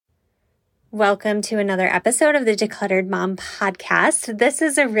Welcome to another episode of the Decluttered Mom podcast. This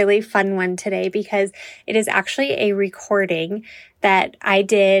is a really fun one today because it is actually a recording that I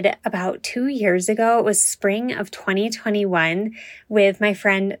did about 2 years ago. It was spring of 2021 with my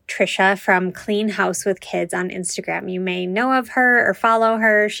friend Tricia from Clean House with Kids on Instagram. You may know of her or follow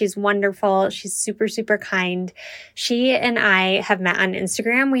her. She's wonderful. She's super, super kind. She and I have met on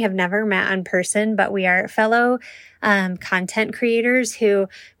Instagram. We have never met in person, but we are fellow content creators who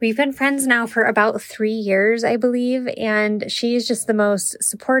we've been friends now for about 3 years, I believe. And she is just the most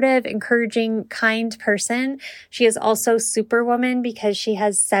supportive, encouraging, kind person. She is also Superwoman because she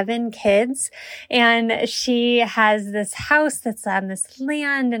has 7 kids and she has this house that's on this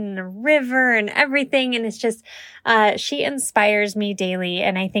land and a river and everything. And it's just, she inspires me daily.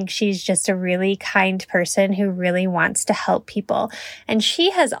 And I think she's just a really kind person who really wants to help people. And she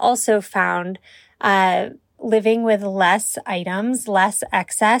has also found, living with less items, less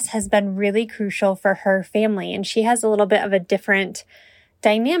excess has been really crucial for her family. And she has a little bit of a different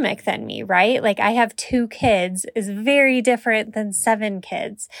dynamic than me, right? Like I have 2 kids is very different than 7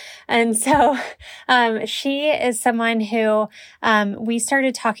 kids. And so, she is someone who, we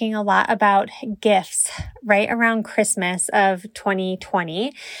started talking a lot about gifts right around Christmas of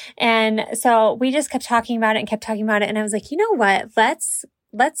 2020. And so we just kept talking about it. And I was like, you know what?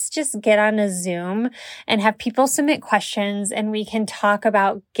 Let's just get on a Zoom and have people submit questions and we can talk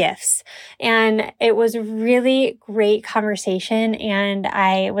about gifts. And it was a really great conversation. And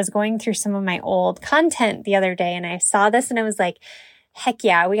I was going through some of my old content the other day and I saw this and I was like, heck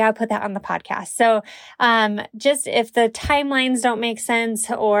yeah, we got to put that on the podcast. So, just if the timelines don't make sense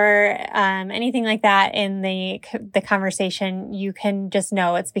or, anything like that in the conversation, you can just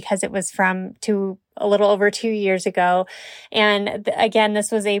know it's because it was from a little over 2 years ago. And again, this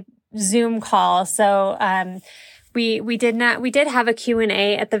was a Zoom call. So, we did have a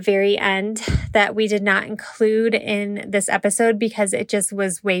Q&A at the very end that we did not include in this episode because it just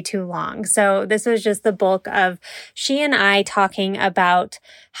was way too long. So this was just the bulk of she and I talking about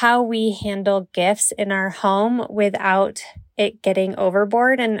how we handle gifts in our home without it getting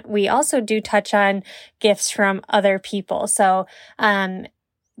overboard. And we also do touch on gifts from other people. So,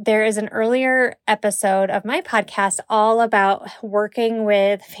 there is an earlier episode of my podcast all about working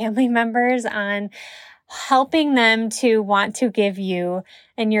with family members on helping them to want to give you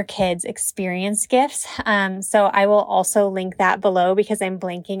and your kids experience gifts. So I will also link that below because I'm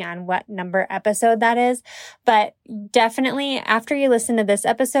blanking on what number episode that is. But definitely after you listen to this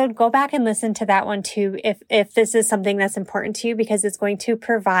episode, go back and listen to that one too if this is something that's important to you because it's going to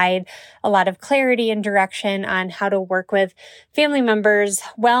provide a lot of clarity and direction on how to work with family members,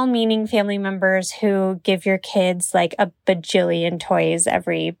 well-meaning family members who give your kids like a bajillion toys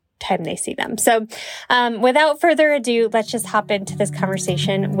every time they see them. So without further ado, let's just hop into this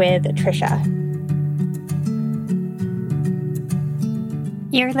conversation with Tricia.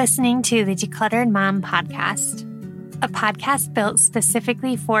 You're listening to the Decluttered Mom podcast, a podcast built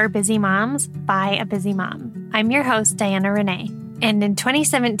specifically for busy moms by a busy mom. I'm your host, Diana Renee. And in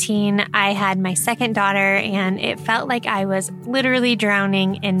 2017, I had my second daughter and it felt like I was literally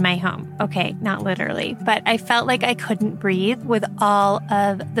drowning in my home. Okay, not literally, but I felt like I couldn't breathe with all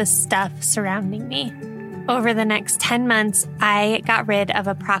of the stuff surrounding me. Over the next 10 months, I got rid of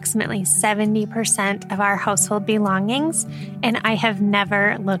approximately 70% of our household belongings, and I have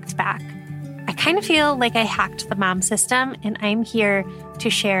never looked back. I kind of feel like I hacked the mom system, and I'm here to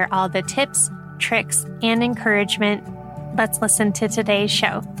share all the tips, tricks, and encouragement. Let's listen to today's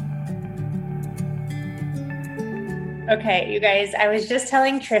show. Okay, you guys, I was just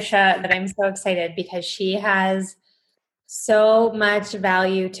telling Tricia that I'm so excited because she has so much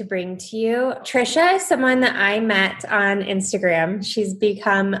value to bring to you. Tricia is someone that I met on Instagram. She's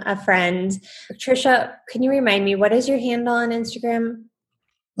become a friend. Tricia, can you remind me, what is your handle on Instagram?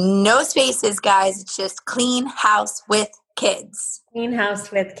 No spaces, guys. It's just Clean House with Kids. Clean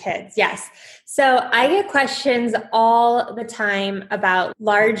House with Kids. Yes. So I get questions all the time about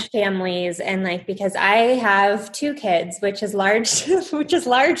large families and because I have 2 kids, which is large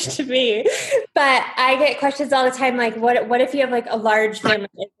to me, but I get questions all the time. What if you have a large family?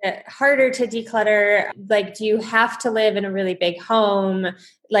 Is it harder to declutter? Do you have to live in a really big home?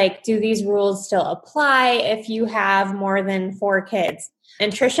 Do these rules still apply if you have more than 4 kids?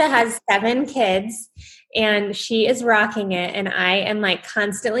 And Tricia has 7 kids and she is rocking it. And I am like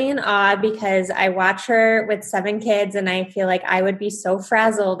constantly in awe because I watch her with 7 kids and I feel like I would be so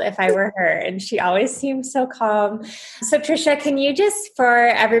frazzled if I were her. And she always seems so calm. So Tricia, can you just, for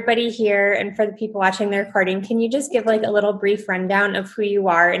everybody here and for the people watching the recording, can you just give like a little brief rundown of who you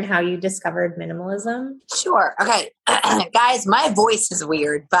are and how you discovered minimalism? Sure. Okay. Guys, my voice is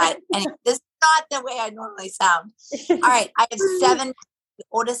weird, but anyway, this is not the way I normally sound. All right. I have 7. The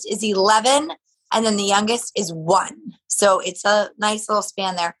oldest is 11, and then the youngest is 1. So it's a nice little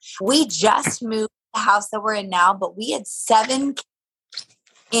span there. We just moved the house that we're in now, but we had 7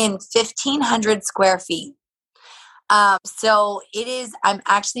 in 1,500 square feet. So it is, I'm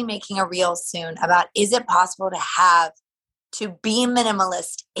actually making a reel soon about, is it possible to be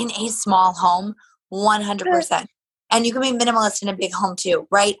minimalist in a small home? 100%. And you can be minimalist in a big home too,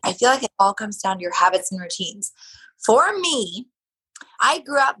 right? I feel like it all comes down to your habits and routines. For me, I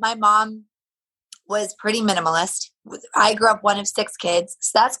grew up, my mom was pretty minimalist. I grew up one of 6 kids.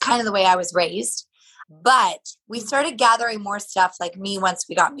 So that's kind of the way I was raised. But we started gathering more stuff like me once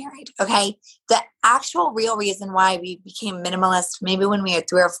we got married. Okay. The actual real reason why we became minimalist, maybe when we had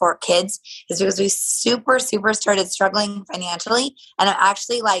 3 or 4 kids, is because we super started struggling financially. And I'm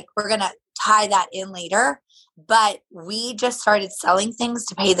actually like, we're going to tie that in later. But we just started selling things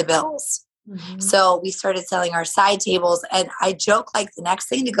to pay the bills. Mm-hmm. So we started selling our side tables, and I joke like the next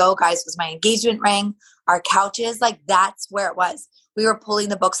thing to go, guys, was my engagement ring, our couches. Like that's where it was. We were pulling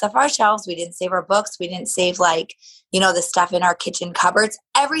the books off our shelves. We didn't save our books. We didn't save like, the stuff in our kitchen cupboards.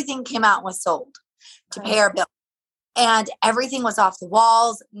 Everything came out and was sold to pay our bill. And everything was off the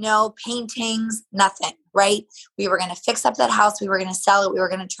walls, no paintings, nothing, right? We were going to fix up that house. We were going to sell it. We were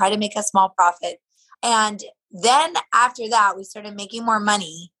going to try to make a small profit. And then after that, we started making more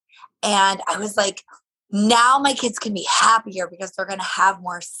money. And I was like, now my kids can be happier because they're going to have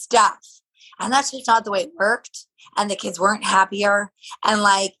more stuff. And that's just not the way it worked. And the kids weren't happier. And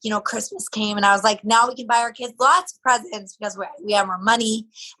like, Christmas came and I was like, now we can buy our kids lots of presents because we have more money,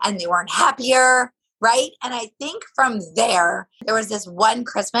 and they weren't happier. Right. And I think from there was this one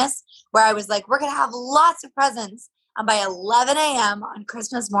Christmas where I was like, we're going to have lots of presents. And by 11 a.m. on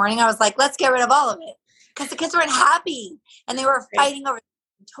Christmas morning, I was like, let's get rid of all of it because the kids weren't happy and they were fighting over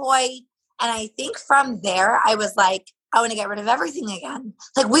the toy. And I think from there, I was like, I want to get rid of everything again.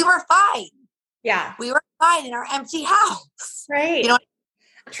 Like we were fine. Yeah. We were fine in our empty house. Right.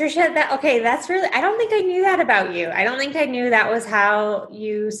 Tricia, that's really, I don't think I knew that about you. I don't think I knew that was how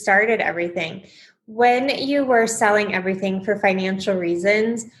you started everything. When you were selling everything for financial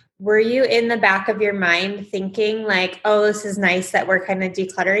reasons, were you in the back of your mind thinking like, oh, this is nice that we're kind of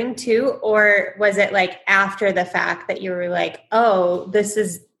decluttering too? Or was it like after the fact that you were like, oh, this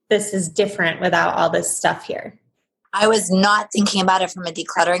is different without all this stuff here? I was not thinking about it from a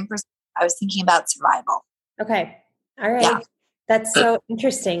decluttering perspective. I was thinking about survival. Okay. All right. Yeah. That's so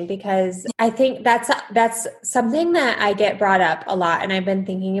interesting because I think that's something that I get brought up a lot and I've been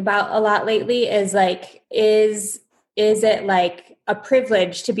thinking about a lot lately is like, is it like a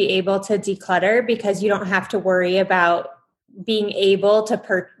privilege to be able to declutter because you don't have to worry about being able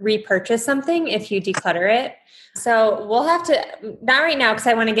to repurchase something if you declutter it? So we'll have to, not right now because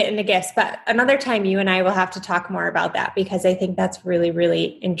I want to get into gifts, but another time you and I will have to talk more about that because I think that's really, really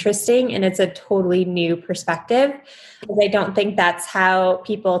interesting and it's a totally new perspective. I don't think that's how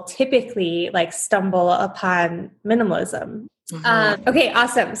people typically like stumble upon minimalism. Mm-hmm. Okay,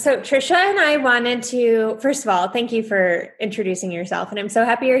 awesome. So Tricia and I wanted to, first of all, thank you for introducing yourself and I'm so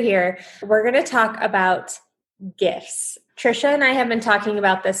happy you're here. We're going to talk about gifts. Tricia and I have been talking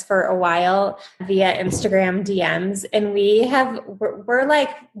about this for a while via Instagram DMs, and we're like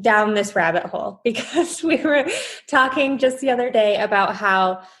down this rabbit hole because we were talking just the other day about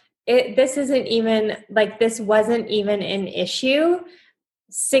how this wasn't even an issue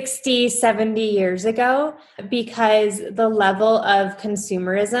 60, 70 years ago because the level of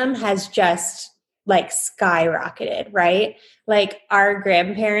consumerism has just like skyrocketed, right? Like our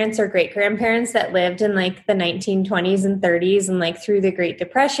grandparents or great grandparents that lived in like the 1920s and 30s and like through the Great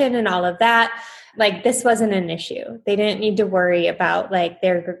Depression and all of that, like this wasn't an issue. They didn't need to worry about like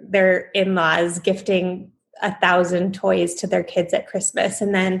their in-laws gifting 1,000 toys to their kids at Christmas.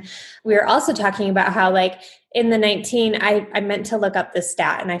 And then we were also talking about how like in the I meant to look up this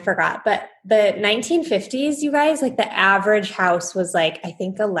stat and I forgot, but the 1950s, you guys, like the average house was like, I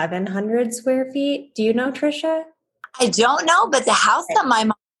think 1,100 square feet. Do you know, Tricia? I don't know, but the house that my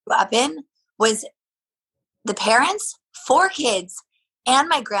mom grew up in was the parents, 4 kids, and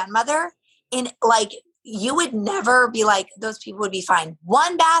my grandmother in like, you would never be like, those people would be fine.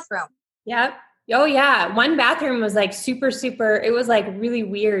 1 bathroom. Yep. Oh yeah. One bathroom was like super, it was like really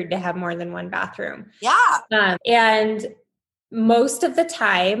weird to have more than one bathroom. Yeah. And most of the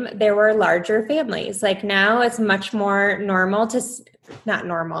time there were larger families. Like now it's much more normal not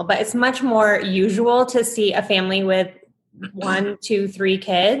normal, but it's much more usual to see a family with 1, 2, 3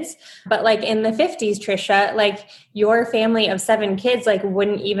 kids. But like in the 50s, Tricia, like your family of 7 kids, like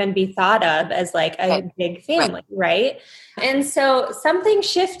wouldn't even be thought of as like a big family. Right. And so something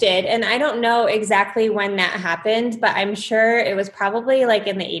shifted, and I don't know exactly when that happened, but I'm sure it was probably like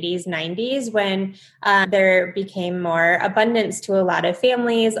in the 80s, 90s when there became more abundance to a lot of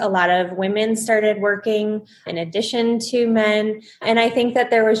families. A lot of women started working in addition to men. And I think that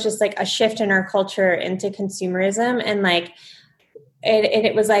there was just like a shift in our culture into consumerism, and like, and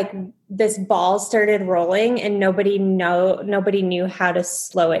it was like this ball started rolling and nobody knew how to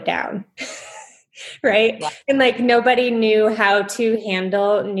slow it down. Right. Yeah. And like nobody knew how to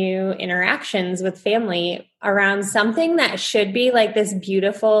handle new interactions with family around something that should be like this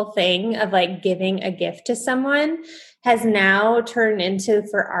beautiful thing of like giving a gift to someone has now turned into,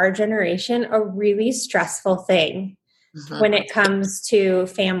 for our generation, a really stressful thing when it comes to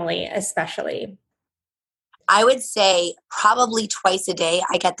family, especially. I would say probably twice a day,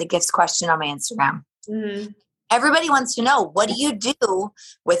 I get the gifts question on my Instagram. Mm-hmm. Everybody wants to know, what do you do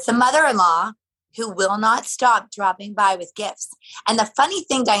with the mother-in-law who will not stop dropping by with gifts? And the funny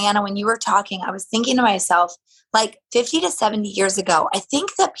thing, Diana, when you were talking, I was thinking to myself, like 50 to 70 years ago, I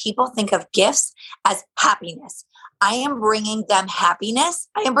think that people think of gifts as happiness. I am bringing them happiness.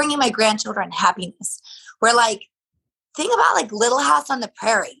 I am bringing my grandchildren happiness. We're like, think about like Little House on the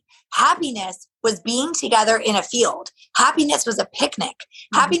Prairie. Happiness was being together in a field. Happiness was a picnic.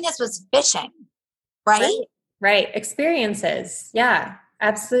 Mm-hmm. Happiness was fishing, right? Right. Experiences. Yeah,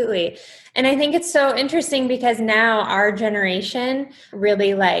 absolutely. And I think it's so interesting because now our generation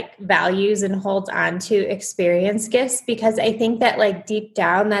really like values and holds on to experience gifts, because I think that like deep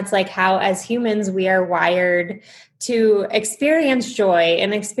down, that's like how as humans we are wired to experience joy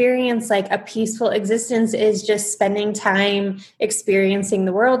and experience like a peaceful existence is just spending time experiencing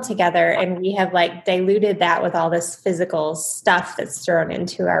the world together. And we have like diluted that with all this physical stuff that's thrown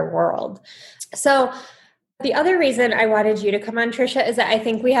into our world. So the other reason I wanted you to come on, Tricia, is that I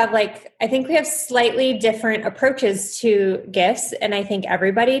think we have slightly different approaches to gifts, and I think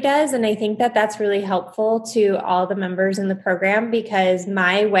everybody does. And I think that that's really helpful to all the members in the program, because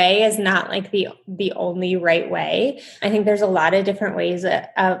my way is not like the only right way. I think there's a lot of different ways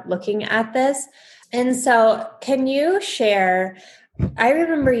of looking at this. And so can you share, I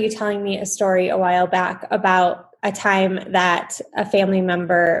remember you telling me a story a while back about a time that a family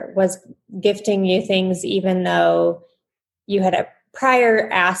member was gifting you things, even though you had prior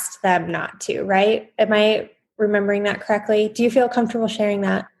asked them not to, right? Am I remembering that correctly? Do you feel comfortable sharing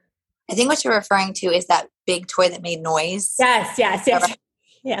that? I think what you're referring to is that big toy that made noise. Yes. Yes.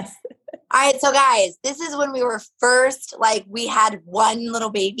 All right. So guys, this is when we were first, like we had one little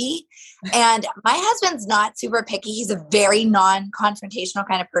baby, and my husband's not super picky. He's a very non-confrontational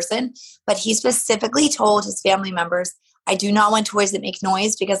kind of person, but he specifically told his family members, I do not want toys that make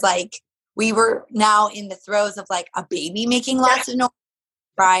noise, because like we were now in the throes of like a baby making lots of noise,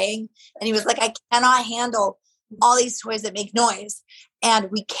 crying. And he was like, I cannot handle all these toys that make noise. And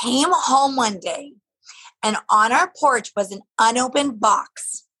we came home one day, and on our porch was an unopened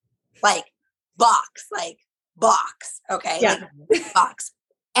box. Like box. Okay. Yeah. Like box.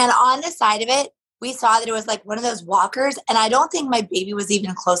 And on the side of it, we saw that it was like one of those walkers. And I don't think my baby was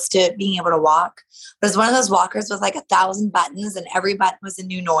even close to being able to walk. It was one of those walkers with like 1,000 buttons, and every button was a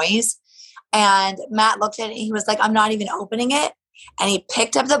new noise. And Matt looked at it and he was like, I'm not even opening it. And he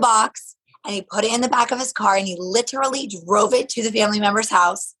picked up the box and he put it in the back of his car, and he literally drove it to the family member's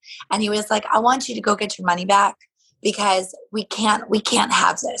house. And he was like, I want you to go get your money back, because we can't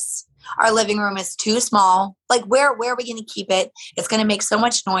have this. Our living room is too small. Like, where are we going to keep it? It's going to make so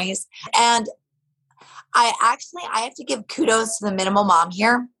much noise. And I have to give kudos to the Minimal Mom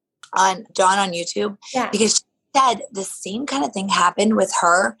here on Dawn on YouTube, because she said the same kind of thing happened with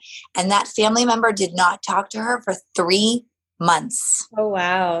her, and that family member did not talk to her for 3 months. Oh,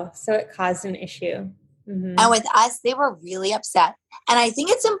 wow. So it caused an issue. Mm-hmm. And with us, they were really upset. And I think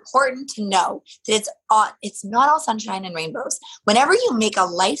it's important to know that it's not all sunshine and rainbows. Whenever you make a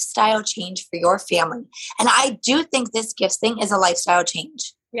lifestyle change for your family, and I do think this gifts thing is a lifestyle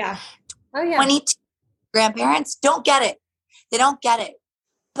change. Yeah. Oh, yeah. 22 grandparents don't get it. They don't get it.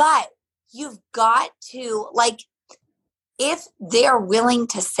 But you've got to, like, if they're willing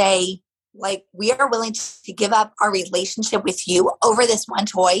to say, like, we are willing to give up our relationship with you over this one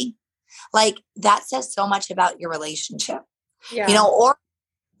toy, like, that says so much about your relationship. Yeah. Or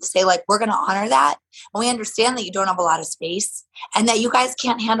say like, we're going to honor that. And we understand that you don't have a lot of space and that you guys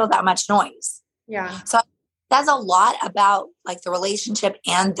can't handle that much noise. Yeah. So that's a lot about like the relationship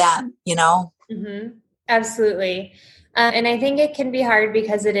and them, you know? Mm-hmm. Absolutely. And I think it can be hard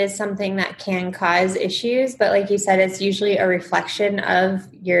because it is something that can cause issues. But like you said, it's usually a reflection of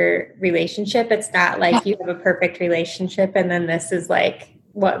your relationship. It's not like you have a perfect relationship and then this is like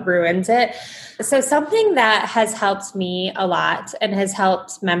what ruins it. So something that has helped me a lot and has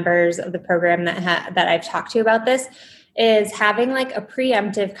helped members of the program that I've talked to about this is having like a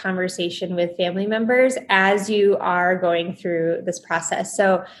preemptive conversation with family members as you are going through this process.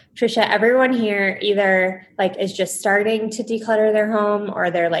 So Tricia, everyone here either like is just starting to declutter their home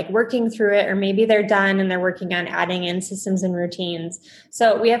or they're like working through it, or maybe they're done and they're working on adding in systems and routines.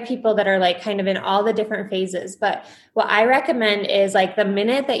 So we have people that are like kind of in all the different phases. But what I recommend is like the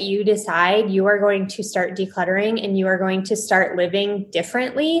minute that you decide you are going to start decluttering and you are going to start living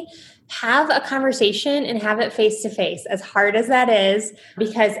differently, have a conversation and have it face to face, as hard as that is,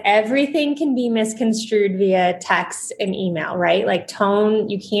 because everything can be misconstrued via text and email, right? Like tone,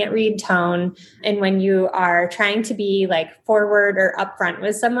 you can't read tone. And when you are trying to be like forward or upfront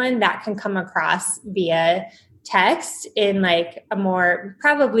with someone, that can come across via text in like a more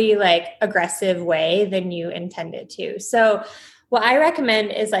probably like aggressive way than you intended to. So what I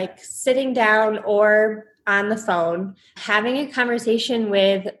recommend is like sitting down or on the phone, having a conversation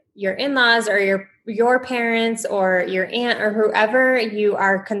with your in-laws or your parents or your aunt or whoever you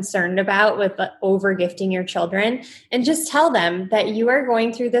are concerned about with over gifting your children, and just tell them that you are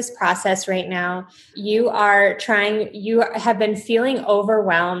going through this process right now. You have been feeling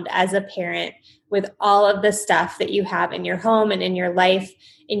overwhelmed as a parent with all of the stuff that you have in your home and in your life,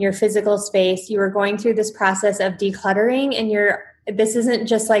 in your physical space. You are going through this process of decluttering, and this isn't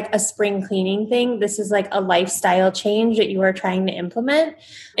just like a spring cleaning thing. This is like a lifestyle change that you are trying to implement.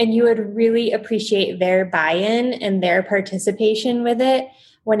 And you would really appreciate their buy-in and their participation with it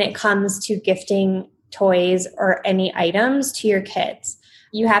when it comes to gifting toys or any items to your kids.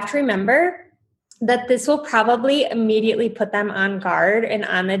 You have to remember that this will probably immediately put them on guard and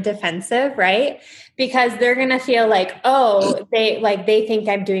on the defensive, right? Because they're going to feel like, oh, they think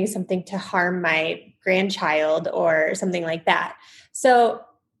I'm doing something to harm my grandchild or something like that. So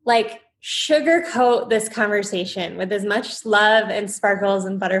like sugarcoat this conversation with as much love and sparkles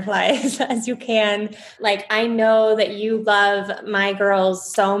and butterflies as you can. Like, I know that you love my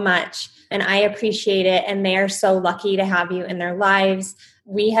girls so much and I appreciate it. And they are so lucky to have you in their lives.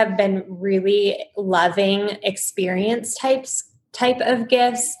 We have been really loving experience type of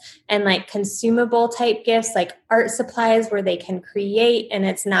gifts and like consumable type gifts, like art supplies where they can create and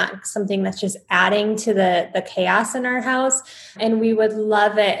it's not something that's just adding to the chaos in our house. And we would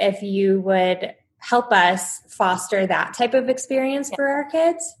love it if you would help us foster that type of experience for our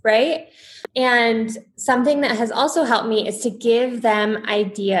kids, right? And something that has also helped me is to give them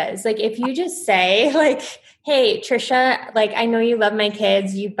ideas. Like if you just say like, hey, Tricia, like, I know you love my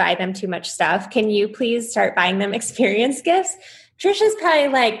kids. You buy them too much stuff. Can you please start buying them experience gifts? Tricia's probably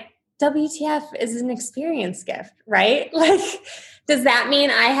like, WTF is an experience gift, right? Like, does that mean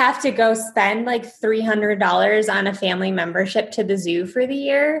I have to go spend like $300 on a family membership to the zoo for the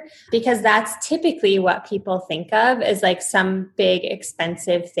year? Because that's typically what people think of as like some big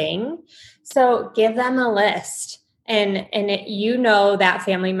expensive thing. So give them a list. And you know that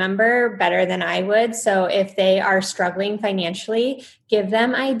family member better than I would. So if they are struggling financially, give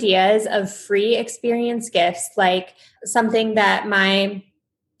them ideas of free experience gifts, like something that my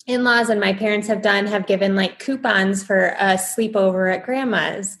in-laws and my parents have done, have given like coupons for a sleepover at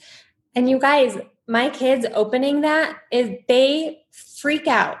grandma's. And you guys, my kids opening that they freak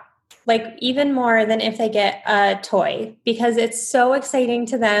out. Like even more than if they get a toy, because it's so exciting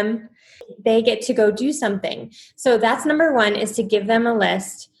to them. They get to go do something. So that's number one, is to give them a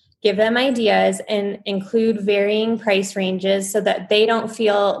list, give them ideas, and include varying price ranges so that they don't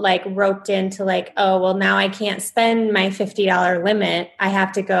feel like roped into like, oh, well, now I can't spend my $50 limit. I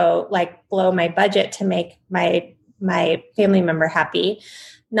have to go like blow my budget to make my family member happy.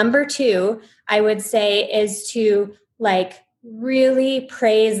 Number two, I would say, is to like really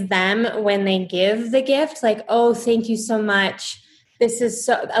praise them when they give the gift. Like, oh, thank you so much. This is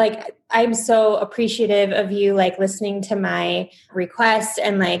so like, I'm so appreciative of you, like listening to my request,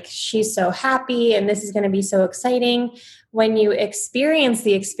 and like, she's so happy and this is going to be so exciting when you experience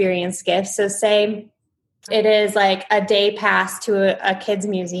the experience gift. So say it is like a day pass to a kid's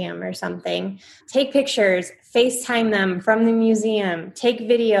museum or something. Take pictures, FaceTime them from the museum, take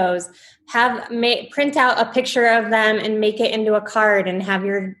videos, print out a picture of them and make it into a card and have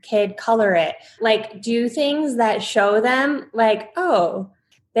your kid color it. Like do things that show them like, oh,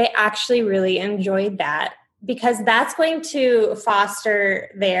 they actually really enjoyed that, because that's going to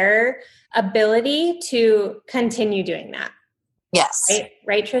foster their ability to continue doing that. Yes.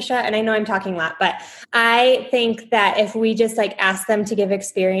 Right, Tricia? And I know I'm talking a lot, but I think that if we just like ask them to give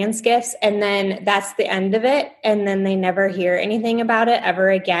experience gifts and then that's the end of it, and then they never hear anything about it ever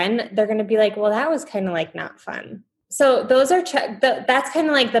again, they're going to be like, well, that was kind of like not fun. So those are, that's kind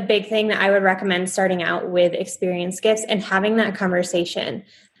of like the big thing that I would recommend starting out with experience gifts and having that conversation.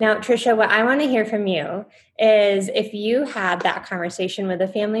 Now, Tricia, what I want to hear from you is if you had that conversation with a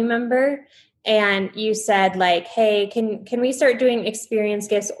family member and you said like, hey, can we start doing experience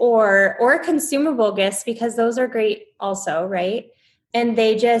gifts or consumable gifts, because those are great also, right? And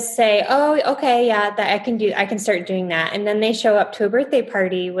they just say, oh, okay, yeah, that I can start doing that. And then they show up to a birthday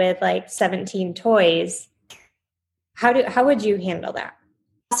party with like 17 toys. How would you handle that?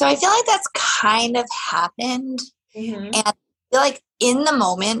 So I feel like that's kind of happened. Mm-hmm. And I feel like in the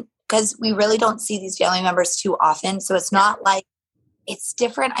moment, because we really don't see these family members too often. So it's not like, it's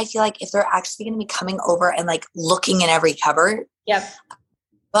different. I feel like if they're actually going to be coming over and like looking in every cupboard. Yep.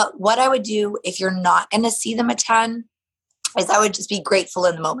 But what I would do if you're not going to see them a ton is I would just be grateful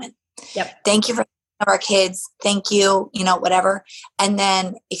in the moment. Yep. Thank you for our kids. Thank you, whatever. And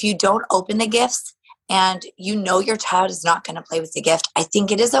then if you don't open the gifts and you know your child is not going to play with the gift, I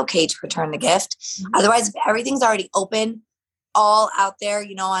think it is okay to return the gift. Mm-hmm. Otherwise, if everything's already open, all out there,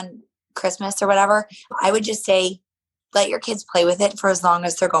 on Christmas or whatever, I would just say, let your kids play with it for as long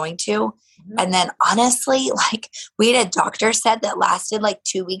as they're going to. Mm-hmm. And then honestly, like we had a doctor said that lasted like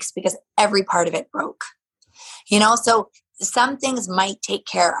 2 weeks because every part of it broke, so some things might take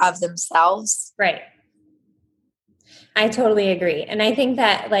care of themselves. Right. I totally agree. And I think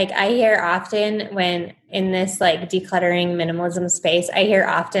that like I hear often when in this like decluttering minimalism space, I hear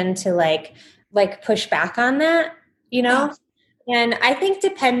often to like push back on that, Yeah. And I think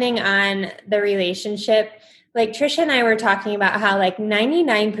depending on the relationship, like Tricia and I were talking about how like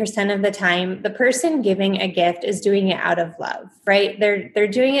 99% of the time, the person giving a gift is doing it out of love, right? They're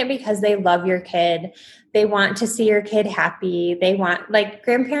doing it because they love your kid. They want to see your kid happy. They want, like,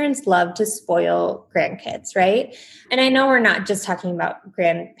 grandparents love to spoil grandkids, right? And I know we're not just talking about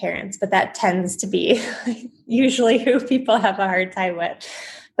grandparents, but that tends to be usually who people have a hard time with.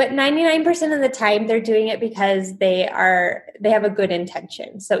 But 99% of the time, they're doing it because they have a good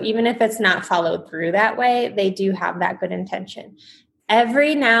intention. So even if it's not followed through that way, they do have that good intention.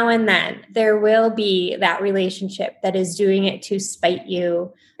 Every now and then, there will be that relationship that is doing it to spite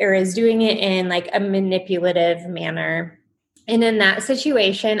you or is doing it in like a manipulative manner. And in that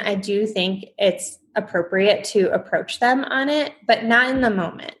situation, I do think it's appropriate to approach them on it, but not in the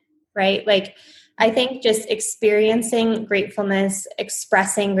moment, right? Like, I think just experiencing gratefulness,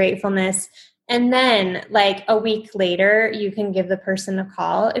 expressing gratefulness, and then like a week later, you can give the person a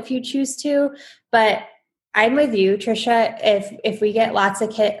call if you choose to. But I'm with you, Tricia. If we get lots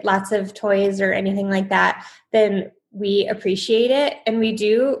of toys or anything like that, then we appreciate it. And we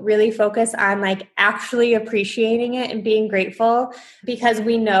do really focus on like actually appreciating it and being grateful because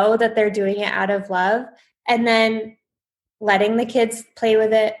we know that they're doing it out of love. And then letting the kids play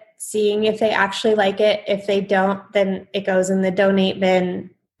with it, seeing if they actually like it. If they don't, then it goes in the donate bin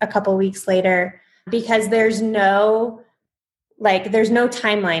a couple weeks later, because there's no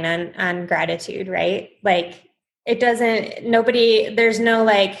timeline on gratitude, right? Like there's no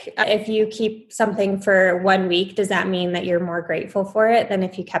like, if you keep something for 1 week, does that mean that you're more grateful for it than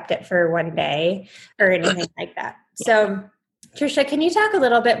if you kept it for 1 day or anything like that? So Tricia, can you talk a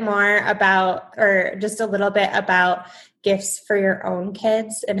little bit more about, or just a little bit about gifts for your own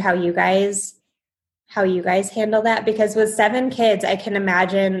kids and how you guys handle that? Because with 7 kids, I can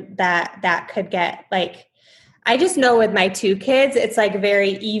imagine that could get like, I just know with my 2 kids, it's like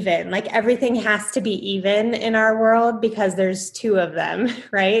very even. Like everything has to be even in our world because there's 2 of them,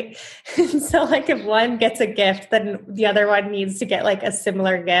 right? So like if one gets a gift, then the other one needs to get like a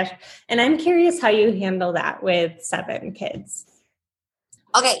similar gift. And I'm curious how you handle that with 7 kids.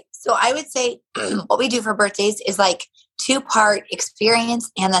 Okay, so I would say what we do for birthdays is like 2-part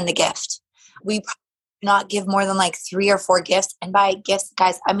experience and then the gift. We probably not give more than like 3 or 4 gifts. And by gifts,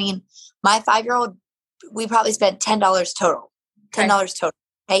 guys, I mean my 5-year-old, we probably spent $10 total. $10 total.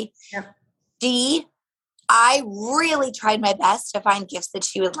 Okay. Yeah. I really tried my best to find gifts that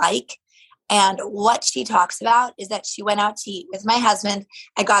she would like. And what she talks about is that she went out to eat with my husband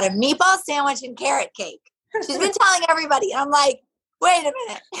and got a meatball sandwich and carrot cake. She's been telling everybody. And I'm like, wait a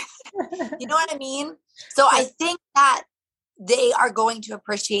minute. You know what I mean? So I think that they are going to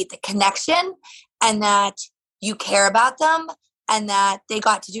appreciate the connection and that you care about them and that they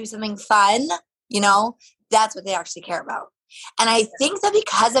got to do something fun. That's what they actually care about. And I think that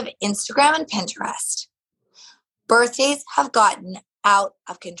because of Instagram and Pinterest, birthdays have gotten out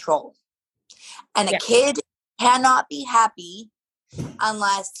of control. And a kid cannot be happy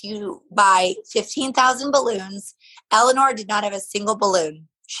unless you buy 15,000 balloons. Eleanor did not have a single balloon.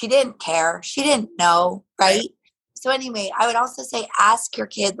 She didn't care. She didn't know, right? So anyway, I would also say ask your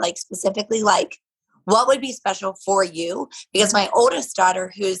kid like specifically like what would be special for you? Because my oldest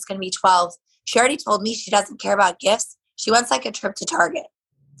daughter, who's going to be 12, she already told me she doesn't care about gifts. She wants like a trip to Target,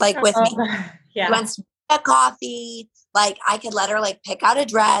 like with me. Yeah. She wants a coffee. Like I could let her like pick out a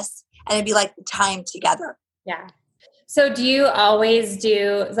dress and it'd be like the time together. Yeah. So do you always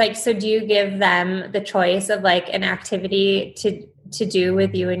do like, so do you give them the choice of like an activity to do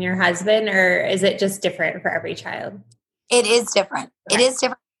with you and your husband, or is it just different for every child? It is different. Okay. It is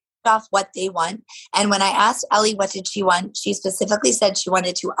different off what they want. And when I asked Ellie what did she want, she specifically said she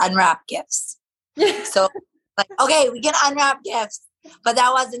wanted to unwrap gifts. So like, okay, we can unwrap gifts, but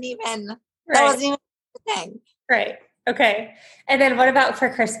that wasn't even the thing. Right. Okay. And then what about for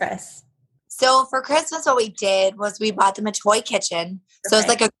Christmas? So for Christmas, what we did was we bought them a toy kitchen. So it's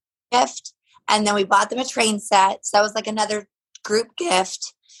like a gift. And then we bought them a train set. So that was like another group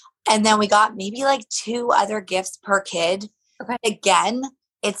gift. And then we got maybe like 2 other gifts per kid. Okay. Again,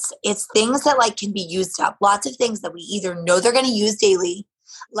 it's things that like can be used up. Lots of things that we either know they're going to use daily.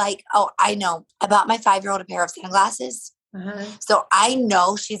 Like, oh, I know I bought my 5-year-old a pair of sunglasses. Uh-huh. So I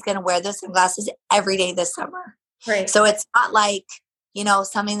know she's going to wear those sunglasses every day this summer. Right. So it's not like, you know,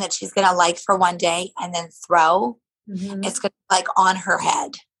 something that she's going to like for one day and then throw. Mm-hmm. It's going to be like on her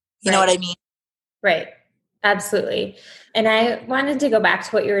head. You know what I mean? Right. Absolutely. And I wanted to go back to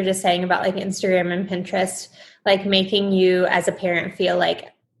what you were just saying about like Instagram and Pinterest, like making you as a parent feel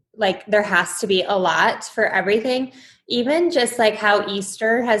like there has to be a lot for everything. Even just like how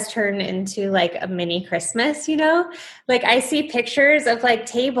Easter has turned into like a mini Christmas, you know, like I see pictures of like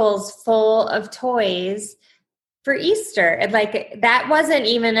tables full of toys for Easter. And like, that wasn't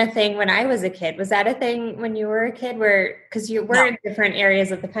even a thing when I was a kid. Was that a thing when you were a kid because you were in different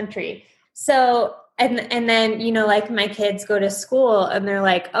areas of the country? So, and then, you know, like my kids go to school and they're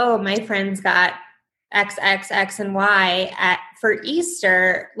like, oh, my friends got X, X, and Y for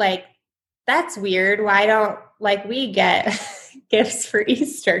Easter. Like, that's weird. Why don't like we get gifts for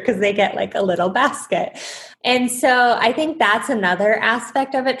Easter? Because they get like a little basket. And so I think that's another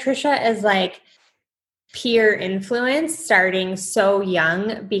aspect of it, Tricia, is like peer influence starting so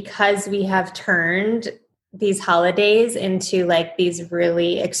young, because we have turned these holidays into like these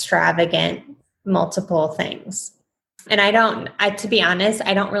really extravagant multiple things. And to be honest,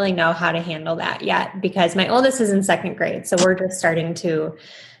 I don't really know how to handle that yet, because my oldest is in 2nd grade. So we're just starting to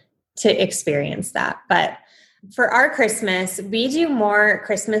experience that. But for our Christmas, we do more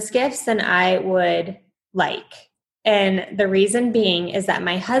Christmas gifts than I would like. And the reason being is that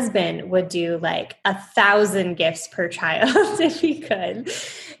my husband would do like 1,000 gifts per child if he could.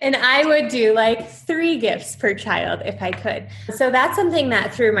 And I would do like 3 gifts per child if I could. So that's something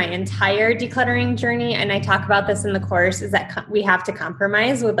that through my entire decluttering journey, and I talk about this in the course, is that we have to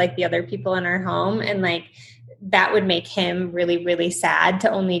compromise with like the other people in our home. And like, that would make him really, really sad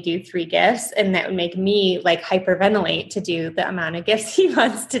to only do 3 gifts. And that would make me like hyperventilate to do the amount of gifts he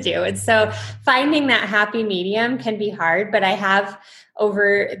wants to do. And so finding that happy medium can be hard, but I have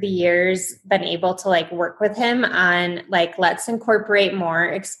over the years been able to like work with him on like, let's incorporate more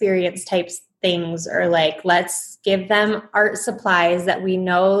experience types things, or like, let's give them art supplies that we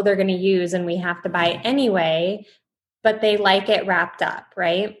know they're going to use and we have to buy anyway, but they like it wrapped up.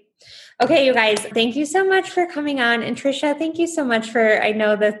 Right. Okay, you guys, thank you so much for coming on. And Tricia, thank you so much I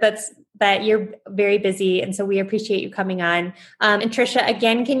know that you're very busy. And so we appreciate you coming on. And Tricia,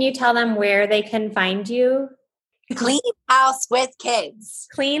 again, can you tell them where they can find you? Clean House with Kids.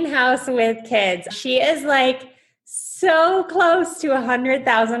 Clean House with Kids. She is like so close to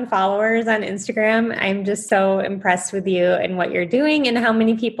 100,000 followers on Instagram. I'm just so impressed with you and what you're doing and how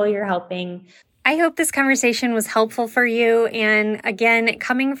many people you're helping. I hope this conversation was helpful for you. And again,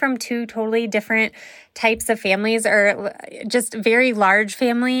 coming from 2 totally different types of families, or just very large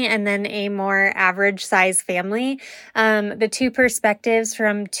family and then a more average size family, the 2 perspectives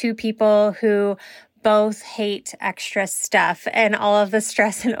from 2 people who both hate extra stuff and all of the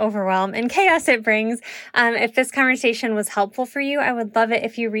stress and overwhelm and chaos it brings. If this conversation was helpful for you, I would love it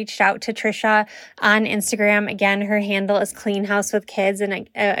if you reached out to Tricia on Instagram. Again, her handle is Clean House with Kids. And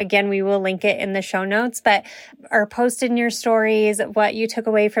again, we will link it in the show notes, or post in your stories what you took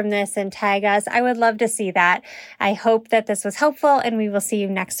away from this and tag us. I would love to see that. I hope that this was helpful, and we will see you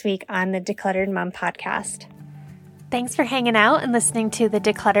next week on the Decluttered Mom podcast. Thanks for hanging out and listening to the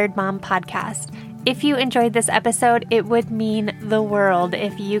Decluttered Mom podcast. If you enjoyed this episode, it would mean the world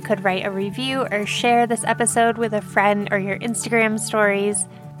if you could write a review or share this episode with a friend or your Instagram stories.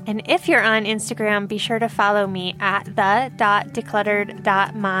 And if you're on Instagram, be sure to follow me at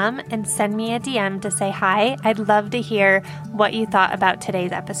the.decluttered.mom and send me a DM to say hi. I'd love to hear what you thought about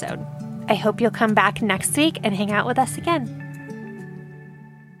today's episode. I hope you'll come back next week and hang out with us again.